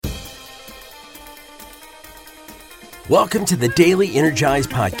Welcome to the Daily Energize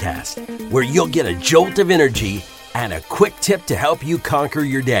Podcast, where you'll get a jolt of energy and a quick tip to help you conquer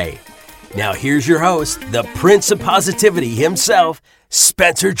your day. Now here's your host, the Prince of Positivity himself,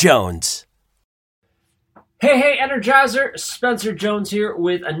 Spencer Jones. Hey, Energizer! Spencer Jones here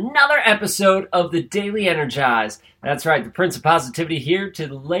with another episode of the Daily Energize. That's right, the Prince of Positivity here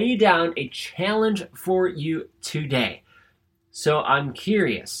to lay down a challenge for you today. So I'm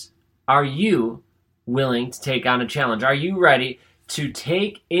curious, are you willing to take on a challenge? Are you ready to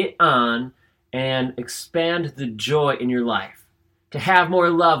take it on and expand the joy in your life? To have more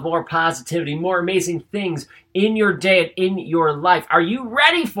love, more positivity, more amazing things in your day and in your life. Are you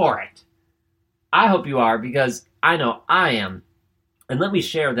ready for it? I hope you are, because I know I am. And let me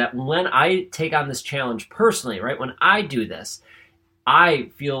share that when I take on this challenge personally, right, when I do this,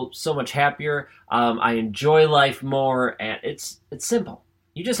 I feel so much happier. I enjoy life more, and it's simple.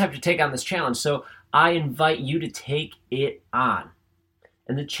 You just have to take on this challenge. So I invite you to take it on.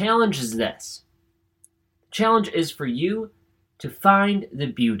 And the challenge is this. The challenge is for you to find the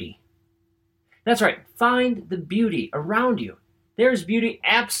beauty. That's right, find the beauty around you. There's beauty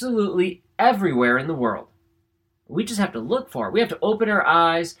absolutely everywhere in the world. We just have to look for it. We have to open our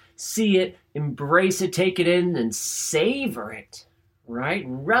eyes, see it, embrace it, take it in, and savor it, right?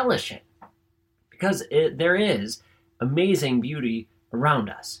 Relish it. Because there is amazing beauty around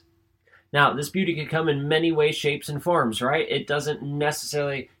us. Now, this beauty can come in many ways, shapes, and forms, right? It doesn't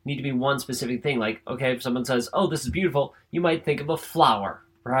necessarily need to be one specific thing. Like, okay, if someone says, oh, this is beautiful, you might think of a flower,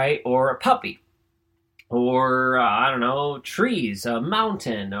 right? Or a puppy. Or, trees, a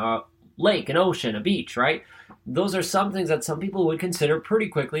mountain, a lake, an ocean, a beach, right? Those are some things that some people would consider pretty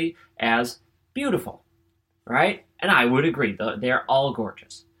quickly as beautiful, right? And I would agree, they're all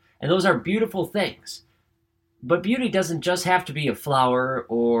gorgeous. And those are beautiful things. But beauty doesn't just have to be a flower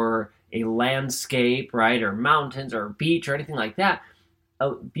or a landscape, right, or mountains or a beach or anything like that.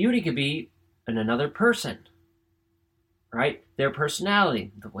 Beauty could be in another person, right? Their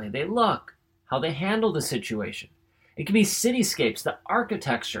personality, the way they look, how they handle the situation. It could be cityscapes, the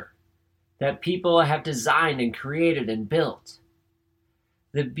architecture that people have designed and created and built.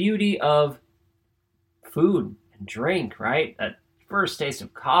 The beauty of food and drink, right? That first taste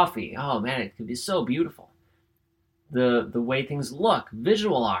of coffee, oh man, it could be so beautiful. The way things look,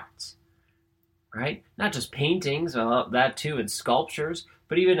 visual arts, right? Not just paintings, that too, and sculptures,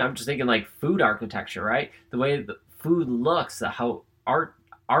 but even, I'm just thinking like food architecture, right? The way the food looks, how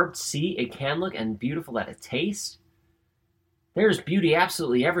artsy it can look and beautiful that it tastes. There's beauty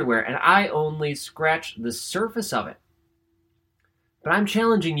absolutely everywhere, and I only scratch the surface of it. But I'm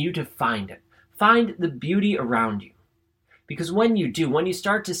challenging you to find it. Find the beauty around you. Because when you do, when you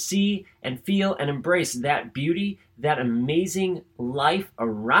start to see and feel and embrace that beauty, that amazing life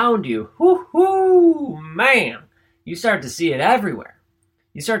around you, man, you start to see it everywhere.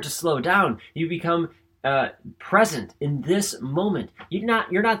 You start to slow down. You become present in this moment.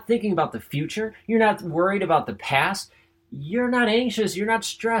 You're not thinking about the future. You're not worried about the past. You're not anxious. You're not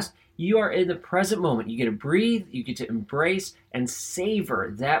stressed. You are in the present moment. You get to breathe. You get to embrace and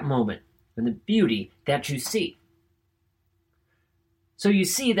savor that moment and the beauty that you see. So you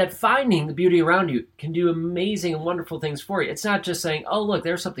see that finding the beauty around you can do amazing and wonderful things for you. It's not just saying, oh, look,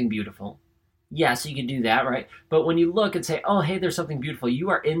 there's something beautiful. Yes, you can do that, right? But when you look and say, oh, hey, there's something beautiful,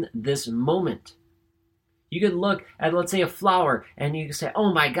 you are in this moment. You could look at, let's say, a flower, and you can say,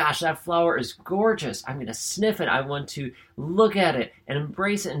 oh my gosh, that flower is gorgeous. I'm going to sniff it. I want to look at it and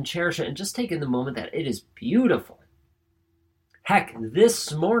embrace it and cherish it and just take in the moment that it is beautiful. Heck,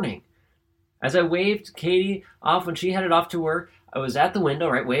 this morning, as I waved Katie off when she headed off to work, I was at the window,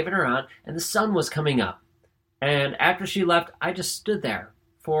 right, waving her on, and the sun was coming up. And after she left, I just stood there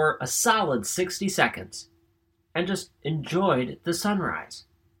for a solid 60 seconds and just enjoyed the sunrise.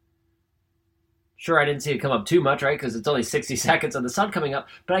 Sure, I didn't see it come up too much, right, because it's only 60 seconds of the sun coming up,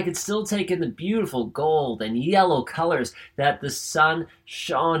 but I could still take in the beautiful gold and yellow colors that the sun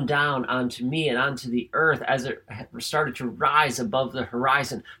shone down onto me and onto the earth as it started to rise above the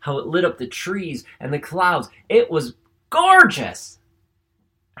horizon, how it lit up the trees and the clouds. It was gorgeous.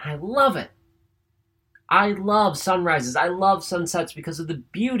 I love it. I love sunrises. I love sunsets because of the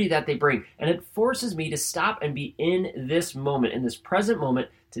beauty that they bring. And it forces me to stop and be in this moment, in this present moment,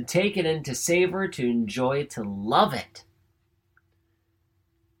 to take it in, to savor, to enjoy, to love it.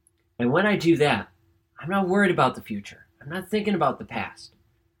 And when I do that, I'm not worried about the future. I'm not thinking about the past.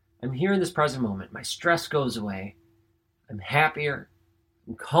 I'm here in this present moment. My stress goes away. I'm happier.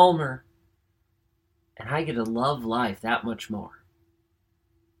 I'm calmer. And I get to love life that much more.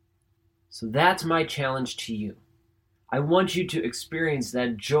 So that's my challenge to you. I want you to experience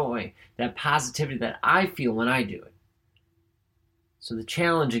that joy, that positivity that I feel when I do it. So the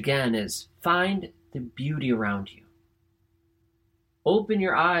challenge again is find the beauty around you. Open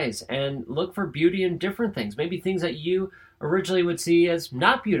your eyes and look for beauty in different things. Maybe things that you originally would see as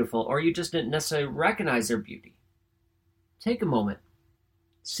not beautiful, or you just didn't necessarily recognize their beauty. Take a moment.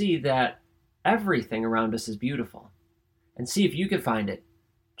 See that everything around us is beautiful. And see if you can find it,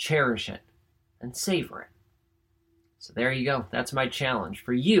 cherish it, and savor it. So there you go. That's my challenge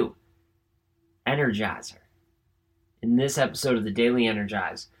for you, Energizer, in this episode of the Daily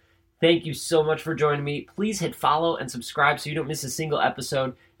Energize. Thank you so much for joining me. Please hit follow and subscribe so you don't miss a single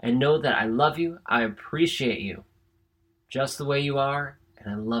episode. And know that I love you. I appreciate you just the way you are,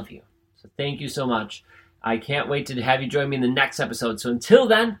 and I love you. So thank you so much. I can't wait to have you join me in the next episode. So until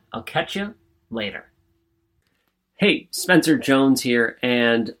then, I'll catch you later. Hey, Spencer Jones here,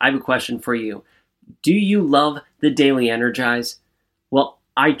 and I have a question for you. Do you love the Daily Energize? Well,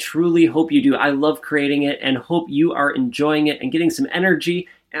 I truly hope you do. I love creating it and hope you are enjoying it and getting some energy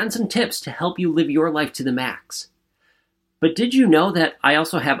and some tips to help you live your life to the max. But did you know that I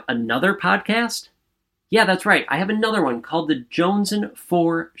also have another podcast? Yeah, that's right. I have another one called The Jones and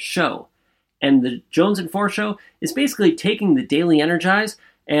 4 Show. And The Jones and 4 Show is basically taking the Daily Energize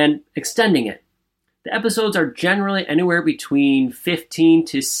and extending it. The episodes are generally anywhere between 15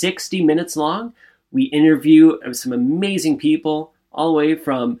 to 60 minutes long. We interview some amazing people, all the way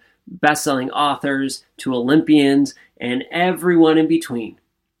from best-selling authors to Olympians and everyone in between.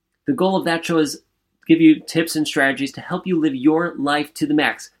 The goal of that show is to give you tips and strategies to help you live your life to the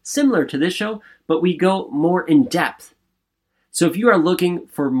max, similar to this show, but we go more in depth. So if you are looking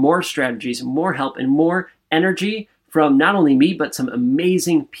for more strategies, more help, and more energy from not only me, but some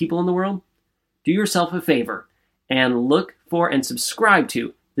amazing people in the world, do yourself a favor and look for and subscribe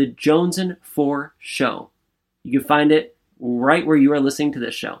to The Jones and 4 Show. You can find it right where you are listening to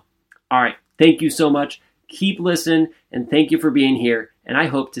this show. All right, thank you so much. Keep listening, and thank you for being here. And I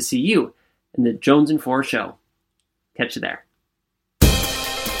hope to see you in The Jones and 4 Show. Catch you there.